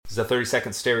This is a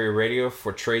 30-second stereo radio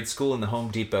for trade school in the Home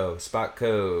Depot. Spot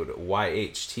code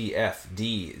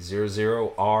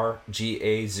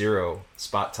YHTFD00RGA0.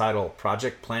 Spot title,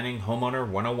 Project Planning Homeowner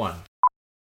 101.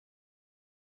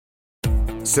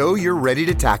 So you're ready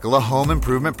to tackle a home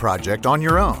improvement project on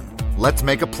your own. Let's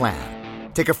make a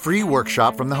plan. Take a free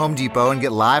workshop from the Home Depot and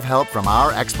get live help from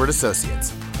our expert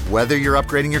associates. Whether you're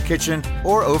upgrading your kitchen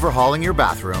or overhauling your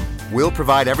bathroom, we'll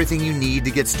provide everything you need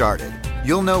to get started.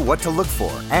 You'll know what to look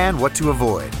for and what to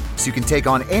avoid, so you can take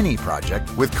on any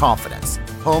project with confidence.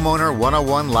 Homeowner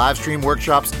 101 live stream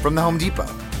workshops from the Home Depot.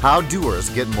 How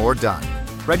doers get more done.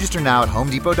 Register now at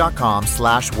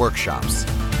homedepot.com/workshops.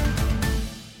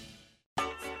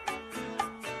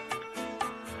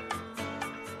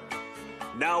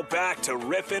 Now back to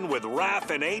Riffin' with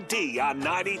Raph and AD on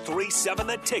 93.7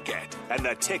 The Ticket and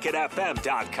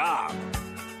theticketfm.com.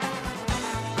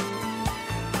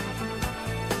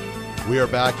 We are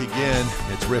back again.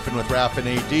 It's Riffin' with Raph and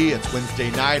AD. It's Wednesday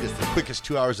night. It's the quickest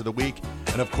 2 hours of the week.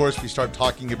 And, of course, we start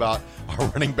talking about our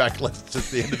running back lists at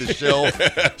the end of the show.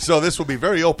 So this will be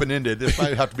very open-ended. This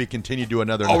might have to be continued to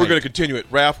another night. We're going to continue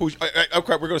it. Raph,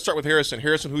 okay, we're going to start with Harrison.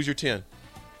 Harrison, who's your 10?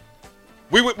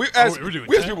 We asked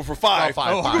people for 5.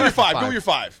 Give me your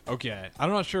 5. Okay. I'm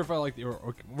not sure if I like the order.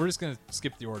 Okay. We're just going to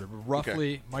skip the order. But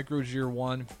roughly, Mike Rozier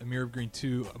 1, Amir Green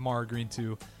 2, Amara Green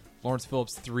 2, Lawrence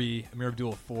Phillips 3, Amir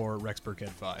Abdullah 4, Rex Burkhead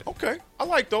 5. Okay. I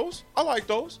like those.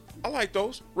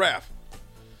 Raph.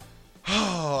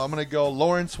 I'm going to go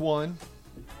Lawrence 1,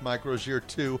 Mike Rozier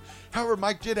 2. However,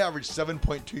 Mike did average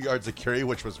 7.2 yards a carry,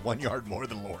 which was 1 yard more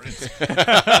than Lawrence.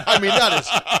 I mean,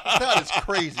 that is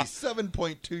crazy.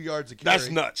 7.2 yards a carry.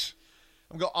 That's nuts.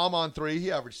 I'm going to go Amon 3.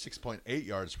 He averaged 6.8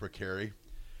 yards per carry.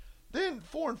 Then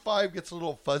 4 and 5 gets a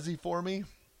little fuzzy for me.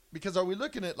 Because are we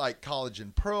looking at like college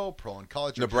and pro and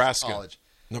college, or Nebraska? Just college?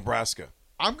 Nebraska.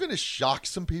 I'm going to shock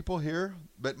some people here,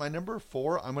 but my number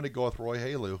 4, I'm going to go with Roy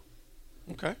Halu.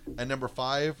 Okay. And number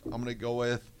 5, I'm going to go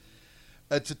with,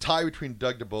 it's a tie between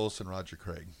Doug DeBose and Roger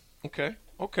Craig. Okay.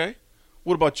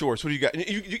 What about yours? What do you got?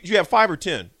 You have 5 or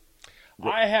 10?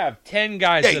 I have 10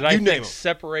 guys that I think them.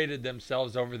 separated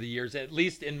themselves over the years, at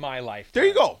least in my life. There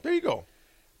you go.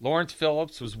 Lawrence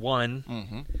Phillips was 1.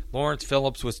 Mm-hmm. Lawrence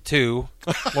Phillips was 2.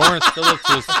 Lawrence Phillips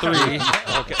was 3.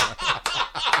 Okay.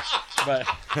 But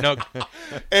no.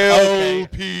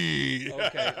 LP.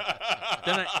 Okay.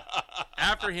 Then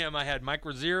after him, I had Mike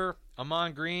Rozier,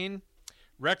 Amon Green,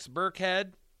 Rex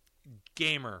Burkhead,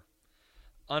 gamer,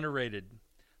 underrated.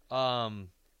 Doug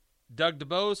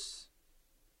DeBose,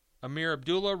 Amir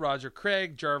Abdullah, Roger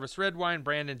Craig, Jarvis Redwine,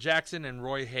 Brandon Jackson, and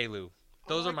Roy Halu.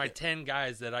 Those are my 10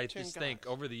 guys that I just think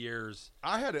over the years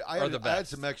I had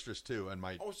some extras too in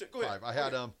my 5. I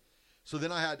had so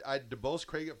then I had DeBose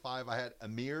Craig at 5. I had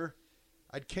Amir.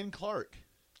 I had Ken Clark.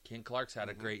 Ken Clark's had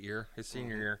a great year, his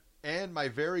senior year. And my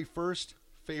very first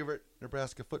favorite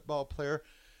Nebraska football player,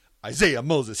 Isaiah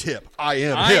Moses Hip. I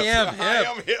am hip.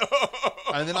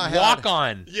 And then I had Walk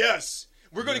on. Yes.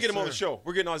 We're going to get him on the show.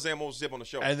 We're getting Isaiah Moses Hip on the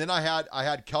show. And then I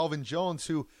had Calvin Jones,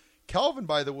 who Calvin,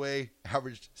 by the way,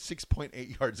 averaged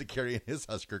 6.8 yards a carry in his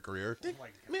Husker career.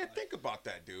 Think about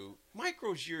that, dude. Mike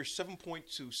Rozier,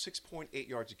 7.2, 6.8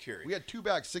 yards a carry. We had two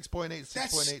backs, 6.8,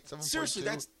 6.8, 7.2. Seriously,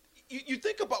 you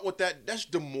think about what that's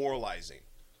demoralizing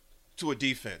to a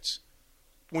defense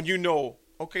when you know,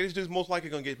 okay, this dude's most likely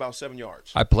going to get about 7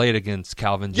 yards. I played against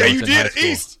Calvin Jones. Yeah, you did at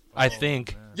East. I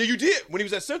think. Yeah, you did when he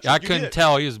was at Central. I couldn't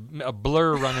tell. He was a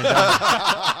blur running down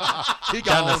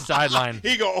the sideline.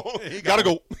 He gotta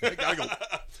go.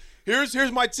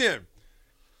 Here's my 10.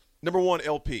 Number 1,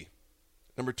 LP.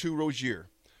 Number 2, Rozier.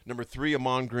 Number 3,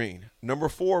 Amon Green. Number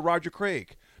 4, Roger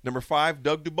Craig. Number 5,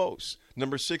 Doug DeBose.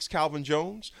 Number 6, Calvin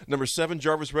Jones. Number 7,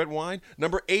 Jarvis Redwine.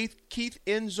 Number 8, Keith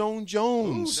Endzone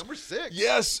Jones. Ooh, number 6.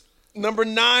 Yes. Number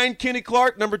 9, Kenny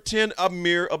Clark. Number 10,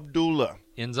 Amir Abdullah.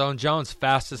 Endzone Jones,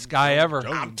 fastest guy ever.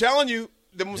 I'm telling you,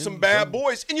 them were some bad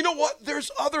boys. And you know what? There's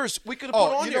others we could have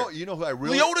put on here. You know who I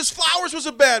really... Leotis Flowers was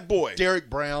a bad boy. Derek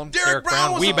Brown. Derek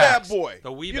Brown was a bad boy.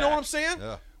 The you know what I'm saying?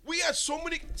 Yeah. We had so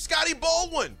many... Scotty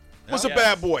Baldwin was a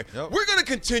bad boy. Yep. We're going to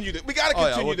continue this. We got to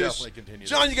continue this. Definitely continue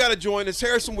John, this. you got to join us.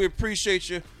 Harrison, we appreciate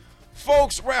you.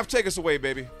 Folks, Raph, take us away,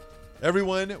 baby.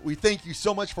 Everyone, we thank you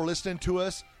so much for listening to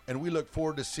us, and we look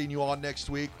forward to seeing you all next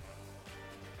week.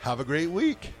 Have a great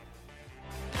week.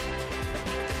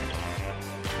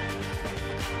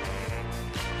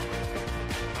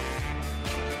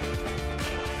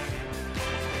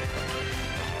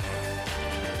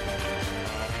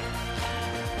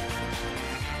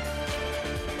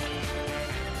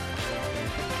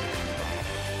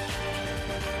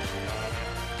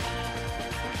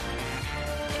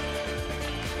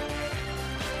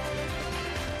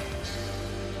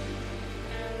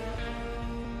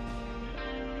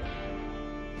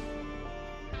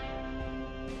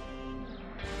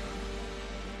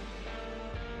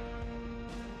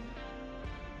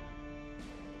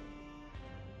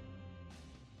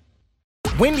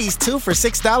 Wendy's 2 for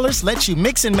 $6 lets you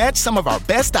mix and match some of our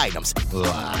best items,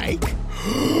 like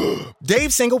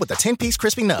Dave Single with a 10-piece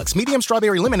crispy nugs, medium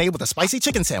strawberry lemonade with a spicy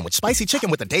chicken sandwich, spicy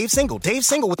chicken with a Dave Single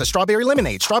with a strawberry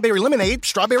lemonade, strawberry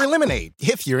lemonade,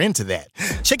 if you're into that.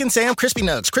 Chicken Sam, crispy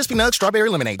nugs, strawberry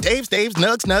lemonade, Dave's,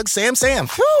 nugs, Sam.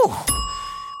 Whew.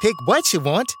 Pick what you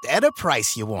want at a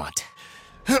price you want.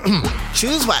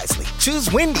 Choose wisely.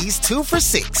 Choose Wendy's 2 for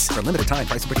 $6. For a limited time,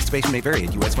 price and participation may vary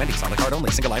at U.S. Wendy's. On the card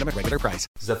only. Single item at regular price.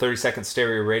 This is a 30-second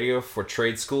stereo radio for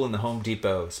trade school in the Home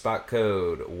Depot. Spot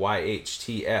code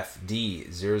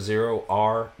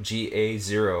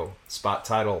YHTFD00RGA0. Spot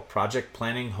title, Project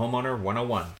Planning Homeowner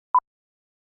 101.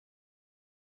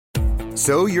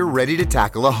 So you're ready to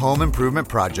tackle a home improvement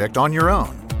project on your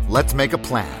own. Let's make a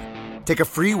plan. Take a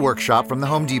free workshop from the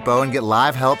Home Depot and get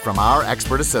live help from our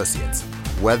expert associates.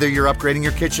 Whether you're upgrading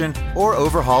your kitchen or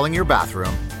overhauling your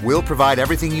bathroom, we'll provide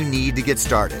everything you need to get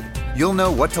started. You'll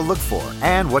know what to look for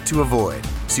and what to avoid,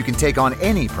 so you can take on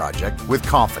any project with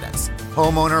confidence.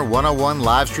 Homeowner 101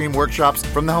 live stream workshops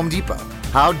from the Home Depot.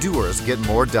 How doers get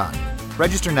more done.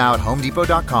 Register now at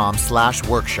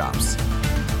homedepot.com/workshops.